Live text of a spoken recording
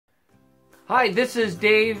Hi, this is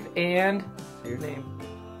Dave and... say your name.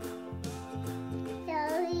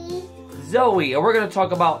 Zoey. Zoey, and we're going to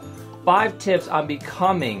talk about 5 tips on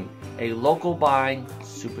becoming a local buying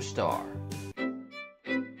superstar.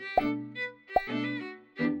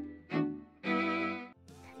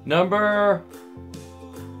 Number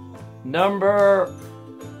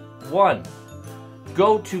 1,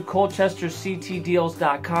 go to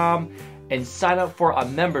ColchesterCTdeals.com and sign up for a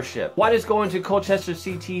membership. Why does going to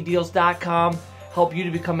ColchesterCTdeals.com help you to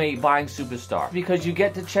become a buying superstar? Because you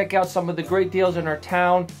get to check out some of the great deals in our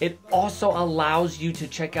town. It also allows you to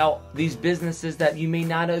check out these businesses that you may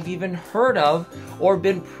not have even heard of or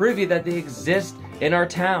been privy that they exist in our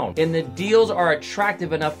town. And the deals are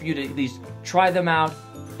attractive enough for you to at least try them out.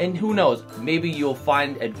 And who knows, maybe you'll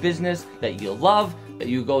find a business that you love that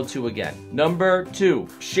you go to again. Number 2,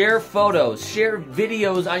 share photos, share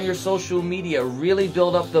videos on your social media. Really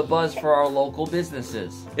build up the buzz for our local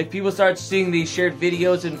businesses. If people start seeing these shared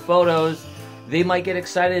videos and photos, they might get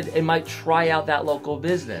excited and might try out that local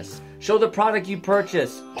business. Show the product you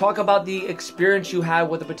purchase. Talk about the experience you had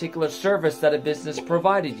with a particular service that a business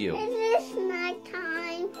provided you. Is this my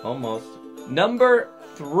time? Almost. Number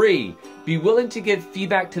 3, be willing to give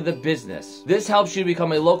feedback to the business. This helps you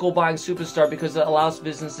become a local buying superstar because it allows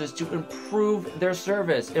businesses to improve their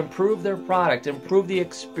service, improve their product, improve the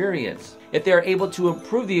experience. If they're able to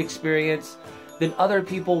improve the experience, then other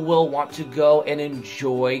people will want to go and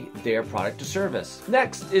enjoy their product or service.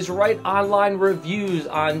 Next is write online reviews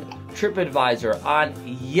on TripAdvisor, on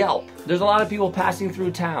Yelp. There's a lot of people passing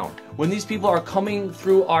through town. When these people are coming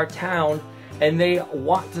through our town and they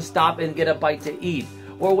want to stop and get a bite to eat,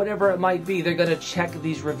 or whatever it might be, they're gonna check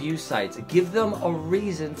these review sites. Give them a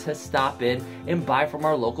reason to stop in and buy from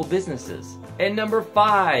our local businesses. And number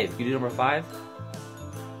 5, you do number 5?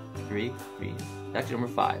 3, actually number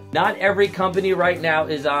 5. Not every company right now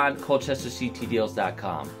is on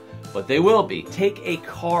ColchesterCTdeals.com, but they will be. Take a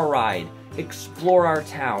car ride, explore our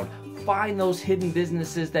town, find those hidden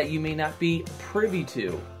businesses that you may not be privy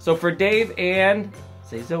to. So for Dave and,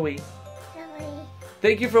 say Zoey.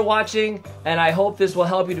 Thank you for watching, and I hope this will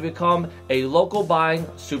help you to become a local buying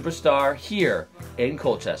superstar here in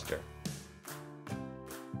Colchester.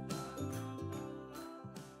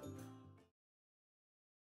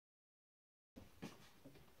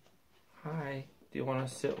 Hi, do you want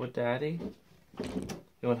to sit with Daddy? You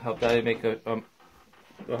want to help Daddy make a you want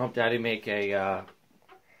to help Daddy make a you want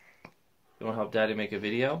to help Daddy make a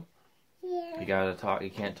video? Yeah. You gotta talk. You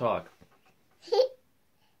can't talk.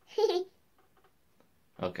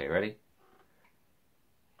 Okay, ready?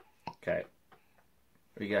 Okay.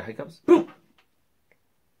 You got hiccups? Boom!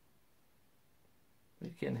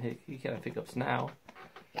 You can't have hiccups now.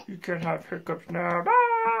 You can't have hiccups now.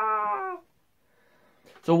 Ah!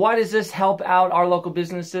 So why does this help out our local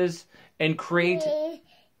businesses and create...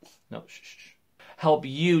 No, shh. Help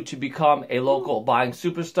you to become a local buying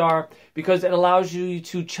superstar? Because it allows you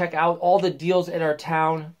to check out all the deals in our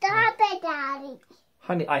town. Stop it, Daddy.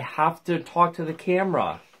 Honey, I have to talk to the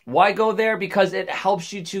camera. Why go there? Because it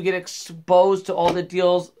helps you to get exposed to all the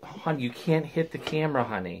deals. Honey, you can't hit the camera,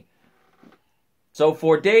 honey. So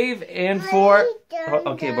for Dave and for...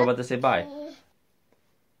 Okay, we're about to say bye.